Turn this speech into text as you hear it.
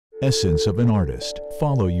Essence of an Artist,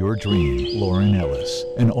 Follow Your Dream, Lauren Ellis,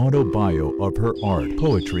 an autobio of her art,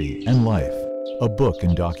 poetry, and life, a book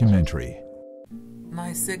and documentary.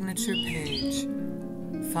 My signature page,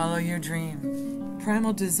 Follow Your Dream.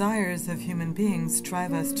 Primal desires of human beings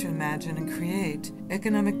drive us to imagine and create.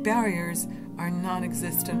 Economic barriers are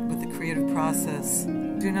non-existent with the creative process.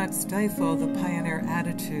 Do not stifle the pioneer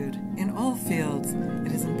attitude. In all fields,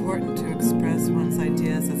 it is important to express one's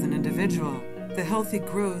ideas as an individual. The healthy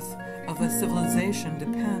growth of a civilization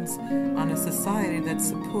depends on a society that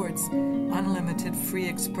supports unlimited free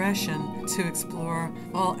expression to explore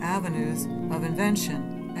all avenues of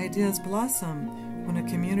invention. Ideas blossom when a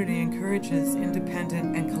community encourages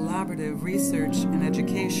independent and collaborative research and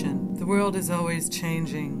education. The world is always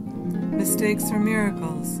changing. Mistakes are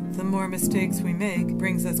miracles. The more mistakes we make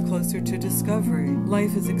brings us closer to discovery.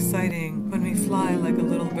 Life is exciting when we fly like a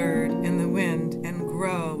little bird in the wind and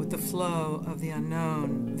grow with the flow of the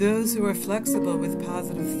unknown. Those who are flexible with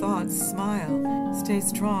positive thoughts smile, stay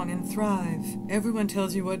strong, and thrive. Everyone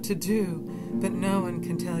tells you what to do, but no one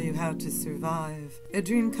can tell you how to survive. A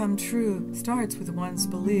dream come true starts with one's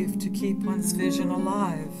belief to keep one's vision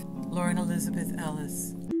alive. Lauren Elizabeth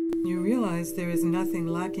Ellis. You realize there is nothing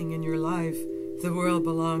lacking in your life. The world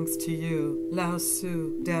belongs to you. Lao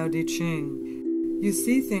Tzu, Tao Te Ching. You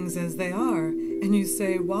see things as they are, and you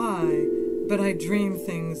say, why? But I dream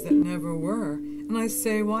things that never were, and I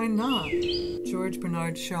say, why not? George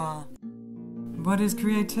Bernard Shaw. What is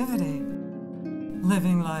creativity?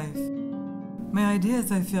 Living life. My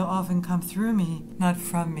ideas, I feel, often come through me, not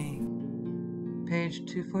from me. Page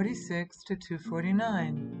 246 to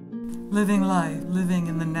 249. Living life, living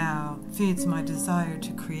in the now, feeds my desire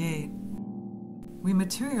to create. We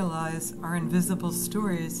materialize our invisible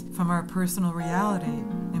stories from our personal reality,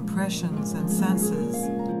 impressions, and senses.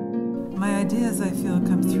 My ideas, I feel,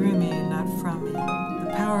 come through me, not from me.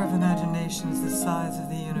 The power of imagination is the size of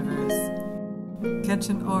the universe. Catch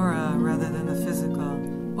an aura rather than the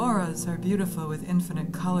physical. Auras are beautiful with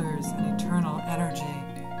infinite colors and eternal energy.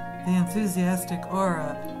 The enthusiastic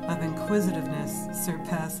aura of inquisitiveness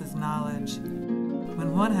surpasses knowledge.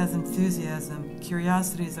 When one has enthusiasm,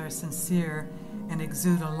 curiosities are sincere and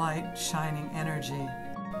exude a light, shining energy.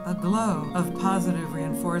 A glow of positive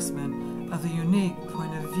reinforcement of a unique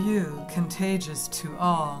point of view, contagious to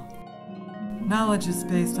all. Knowledge is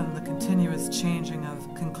based on the continuous changing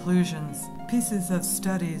of conclusions, pieces of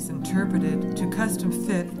studies interpreted to custom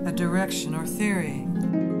fit a direction or theory.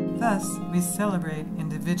 Thus, we celebrate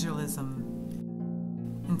individualism.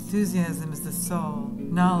 Enthusiasm is the soul.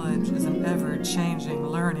 Knowledge is an ever-changing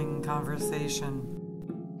learning conversation.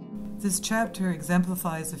 This chapter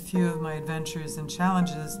exemplifies a few of my adventures and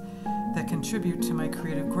challenges that contribute to my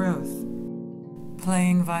creative growth.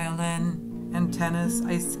 Playing violin and tennis,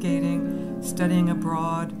 ice skating, studying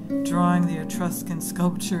abroad, drawing the Etruscan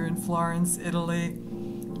sculpture in Florence, Italy,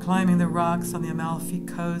 climbing the rocks on the Amalfi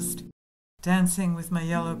Coast, dancing with my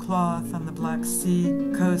yellow cloth on the Black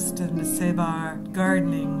Sea coast of Nisebar,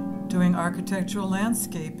 gardening, doing architectural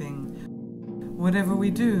landscaping. Whatever we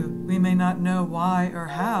do, we may not know why or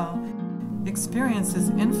how. Experiences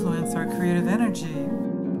influence our creative energy.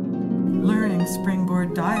 Learning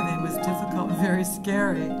springboard diving was difficult and very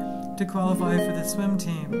scary. To qualify for the swim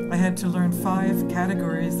team, I had to learn 5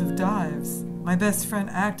 categories of dives. My best friend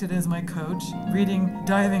acted as my coach, reading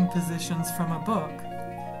diving positions from a book.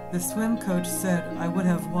 The swim coach said I would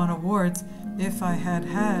have won awards if I had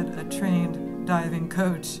had a trained diving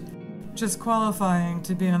coach. Just qualifying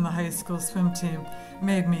to be on the high school swim team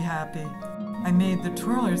made me happy. I made the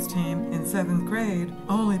twirlers team in 7th grade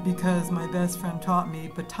only because my best friend taught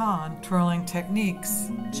me baton twirling techniques.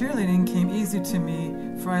 Cheerleading came easy to me,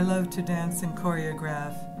 for I loved to dance and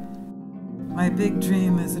choreograph. My big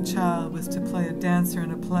dream as a child was to play a dancer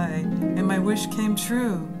in a play, and my wish came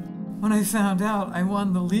true. When I found out I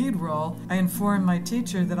won the lead role, I informed my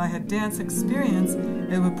teacher that I had dance experience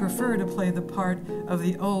and would prefer to play the part of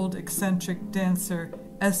the old eccentric dancer,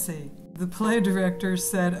 Essie. The play director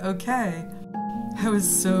said, okay. I was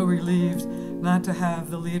so relieved not to have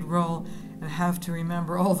the lead role and have to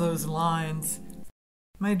remember all those lines.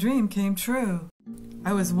 My dream came true.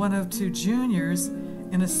 I was one of 2 juniors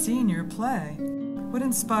in a senior play. What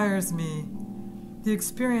inspires me? The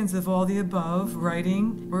experience of all the above,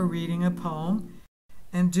 writing or reading a poem,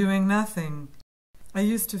 and doing nothing. I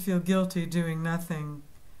used to feel guilty doing nothing,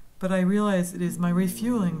 but I realize it is my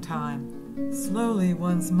refueling time. Slowly,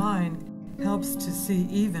 one's mind helps to see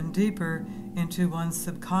even deeper into one's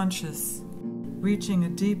subconscious, reaching a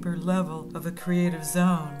deeper level of a creative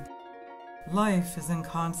zone. Life is in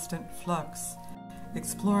constant flux,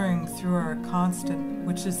 exploring through our constant,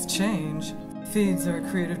 which is change, feeds our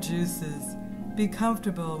creative juices. Be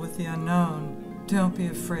comfortable with the unknown. Don't be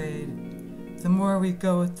afraid. The more we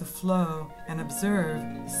go with the flow and observe,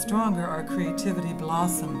 the stronger our creativity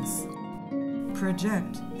blossoms.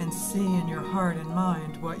 Project and see in your heart and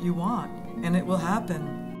mind what you want, and it will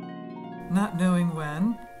happen. Not knowing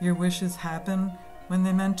when, your wishes happen when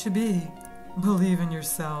they're meant to be. Believe in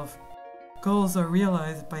yourself. Goals are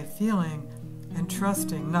realized by feeling and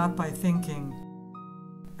trusting, not by thinking.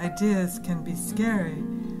 Ideas can be scary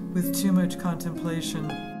with too much contemplation.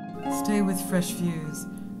 Stay with fresh views.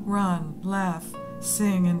 Run, laugh,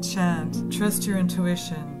 sing, and chant. Trust your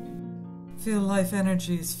intuition. Feel life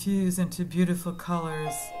energies fuse into beautiful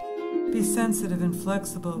colors. Be sensitive and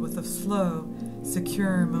flexible with a slow,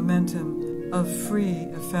 secure momentum of free,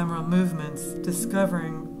 ephemeral movements,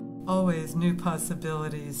 discovering always new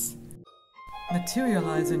possibilities.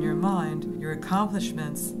 Materialize in your mind your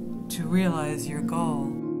accomplishments to realize your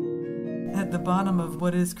goal. At the bottom of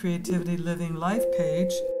What is Creativity Living Life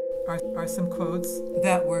page are some quotes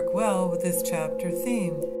that work well with this chapter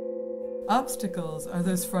theme. Obstacles are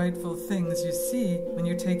those frightful things you see when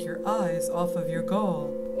you take your eyes off of your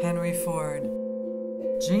goal. Henry Ford.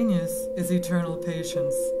 Genius is eternal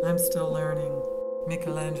patience. I'm still learning.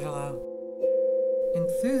 Michelangelo.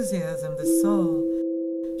 Enthusiasm, the soul,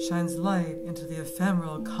 shines light into the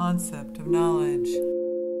ephemeral concept of knowledge.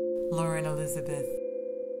 Lauren Elizabeth.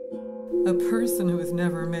 A person who has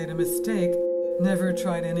never made a mistake never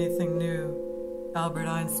tried anything new. Albert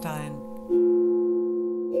Einstein.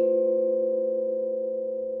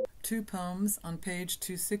 Two poems on page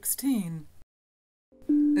 216.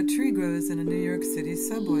 A tree grows in a New York City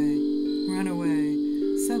subway. Run away.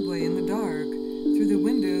 Subway in the dark. Through the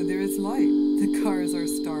window there is light. The cars are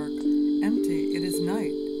stark. Empty, it is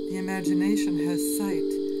night. The imagination has sight.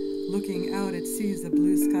 Looking out it sees the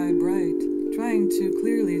blue sky bright. Trying to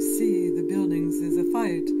clearly see the buildings is a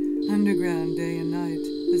fight. Underground day and night,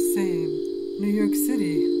 the same. New York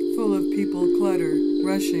City, full of people clutter.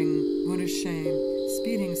 Rushing, what a shame.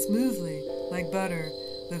 Speeding smoothly, like butter.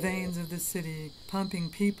 The veins of the city, pumping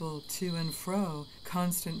people to and fro.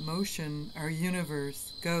 Constant motion, our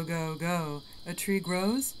universe. Go, go, go. A tree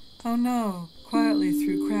grows? Oh no. Quietly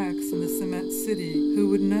through cracks in the cement city. Who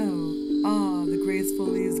would know? Ah, the graceful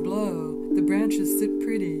leaves blow. The branches sit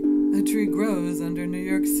pretty. A tree grows under New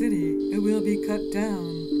York City. It will be cut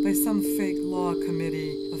down by some fake law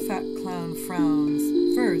committee. A fat clown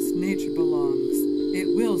frowns. First, nature belongs.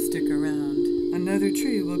 It will stick around. Another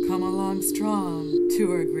tree will come along strong to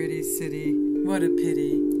our gritty city. What a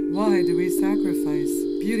pity. Why do we sacrifice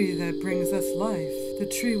beauty that brings us life? The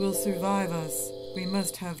tree will survive us. We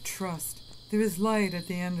must have trust. There is light at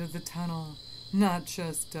the end of the tunnel, not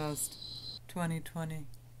just dust. 2020.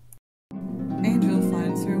 Angel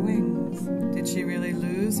finds her wings. Did she really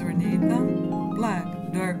lose or need them? Black,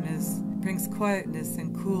 darkness, brings quietness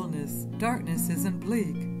and coolness. Darkness isn't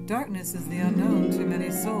bleak. Darkness is the unknown to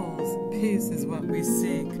many souls. Peace is what we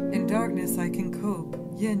seek. In darkness I can cope.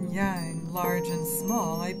 Yin yang, large and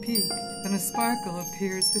small, I peek. Then a sparkle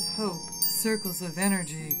appears with hope. Circles of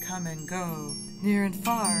energy come and go. Near and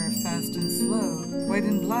far, fast and slow. White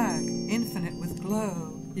and black, infinite with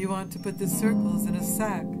glow. You want to put the circles in a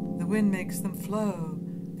sack. The wind makes them flow.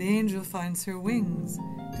 The angel finds her wings.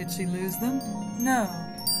 Did she lose them? No.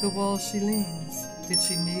 The wall she leans. Did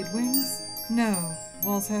she need wings? No.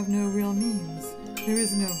 Walls have no real means. There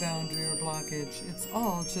is no boundary or blockage. It's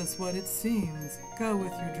all just what it seems. Go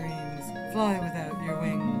with your dreams. Fly without your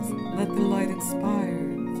wings. Let the light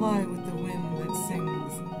inspire. Fly with the wind that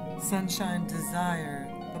sings. Sunshine desire.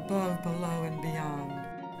 Above, below, and beyond.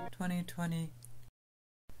 2020.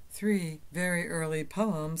 3 very early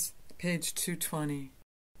poems, page 220.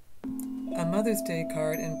 A Mother's Day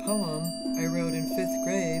card and poem I wrote in 5th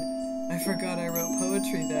grade. I forgot I wrote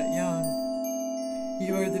poetry that young.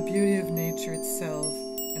 You are the beauty of nature itself,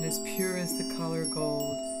 and as pure as the color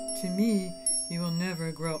gold. To me, you will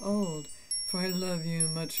never grow old, for I love you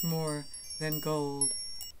much more than gold.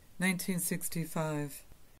 1965.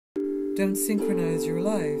 Don't synchronize your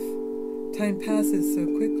life. Time passes so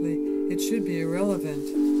quickly, it should be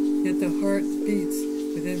irrelevant. Yet the heart beats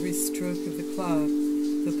with every stroke of the clock.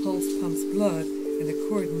 The pulse pumps blood in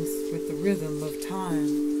accordance with the rhythm of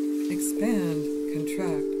time. Expand,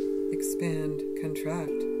 contract. Expand,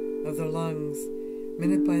 contract, of the lungs,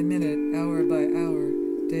 minute by minute, hour by hour,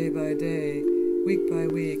 day by day, week by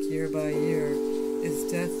week, year by year. Is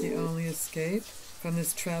death the only escape from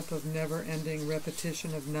this trap of never-ending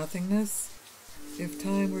repetition of nothingness? If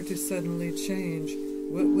time were to suddenly change,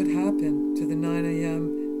 what would happen to the 9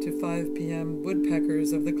 a.m. to 5 p.m.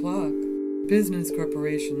 woodpeckers of the clock? Business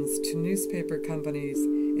corporations to newspaper companies,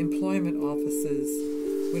 employment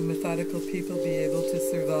offices. Would methodical people be able to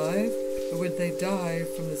survive, or would they die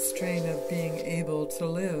from the strain of being able to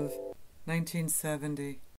live?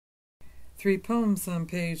 1970. 3 poems on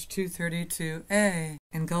page 232A.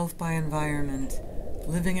 Engulfed by environment.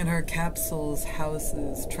 Living in our capsules,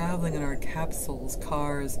 houses, traveling in our capsules,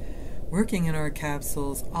 cars, working in our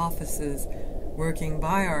capsules, offices, working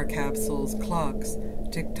by our capsules, clocks.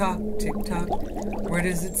 Tick-tock, tick-tock. Where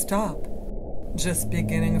does it stop? Just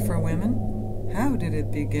beginning for women? How did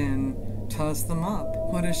it begin? Toss them up.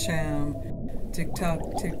 What a sham.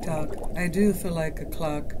 Tick-tock, tick-tock. I do feel like a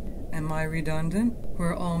clock. Am I redundant?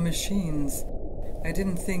 We're all machines. I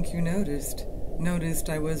didn't think you noticed. Noticed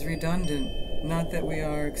I was redundant. Not that we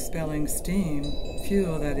are expelling steam.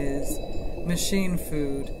 Fuel, that is. Machine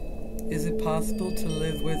food. Is it possible to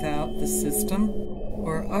live without the system?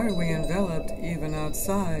 Or are we enveloped even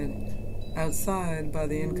outside? Outside by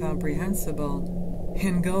the incomprehensible.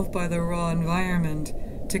 Engulfed by the raw environment.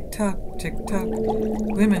 Tick-tock, tick-tock.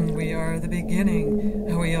 Women, we are the beginning.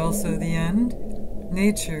 Are we also the end?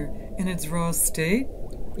 Nature, in its raw state?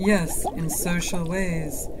 Yes, in social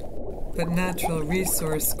ways. But natural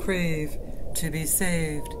resource crave to be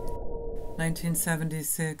saved.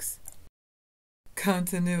 1976.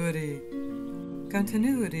 Continuity.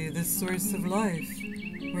 Continuity, the source of life.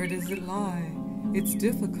 Where does it lie? It's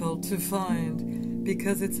difficult to find,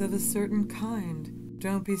 because it's of a certain kind.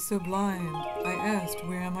 Don't be so blind. I asked,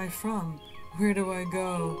 where am I from? Where do I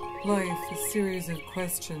go? Life, a series of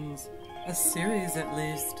questions. A series, at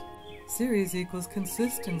least. Series equals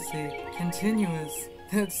consistency, continuous.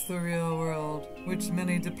 That's the real world, which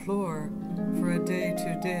many deplore. For a day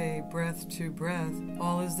to day, breath to breath,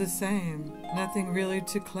 all is the same. Nothing really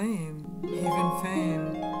to claim, even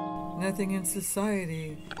fame. Nothing in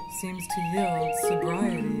society seems to yield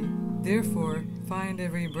sobriety. Therefore, find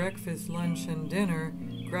every breakfast, lunch, and dinner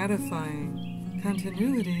gratifying.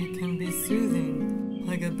 Continuity can be soothing,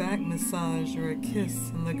 like a back massage or a kiss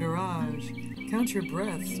in the garage. Count your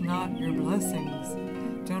breaths, not your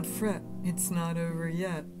blessings. Don't fret, it's not over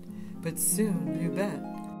yet, but soon, you bet.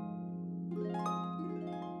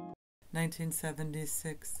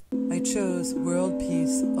 1976. I chose World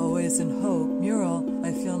Peace, Always in Hope mural.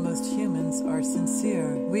 I feel most humans are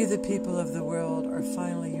sincere. We, the people of the world, are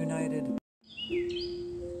finally united.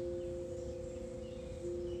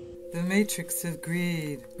 The matrix of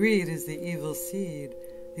greed. Greed is the evil seed.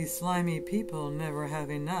 These slimy people never have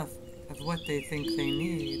enough of what they think they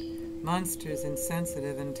need. Monsters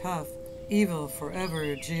insensitive and tough. Evil forever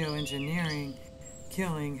geoengineering,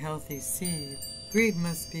 killing healthy seed. Greed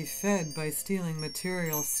must be fed by stealing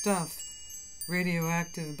material stuff.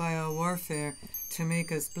 Radioactive biowarfare to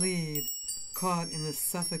make us bleed. Caught in the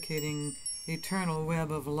suffocating eternal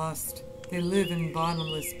web of lust. They live in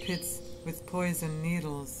bottomless pits with poison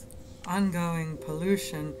needles. Ongoing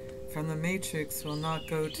pollution from the matrix will not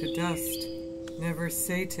go to dust. Never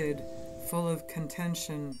sated, full of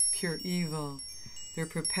contention, pure evil. Their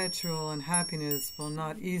perpetual unhappiness will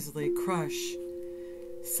not easily crush.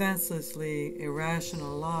 Senselessly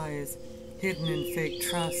irrational lies, hidden in fake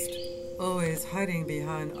trust, always hiding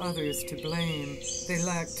behind others to blame. They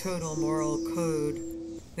lack total moral code.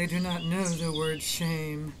 They do not know the word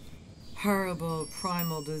shame. Horrible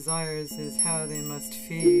primal desires is how they must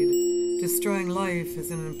feed. Destroying life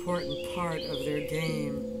is an important part of their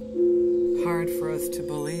game. Hard for us to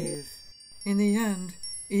believe. In the end,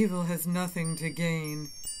 evil has nothing to gain.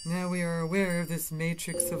 Now we are aware of this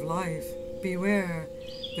matrix of life. Beware.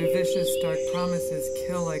 Their vicious, dark promises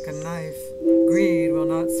kill like a knife. Greed will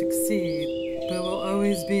not succeed, but will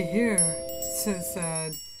always be here. So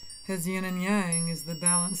sad. As yin and yang is the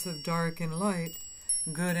balance of dark and light,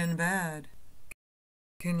 good and bad.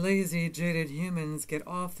 Can lazy, jaded humans get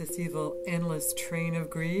off this evil, endless train of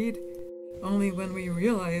greed? Only when we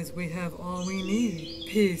realize we have all we need.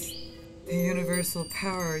 Peace, the universal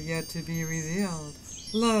power yet to be revealed.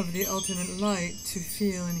 Love, the ultimate light to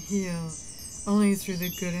feel and heal. Only through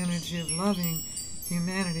the good energy of loving,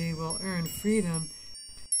 humanity will earn freedom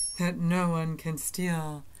that no one can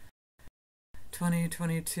steal.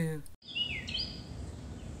 2022.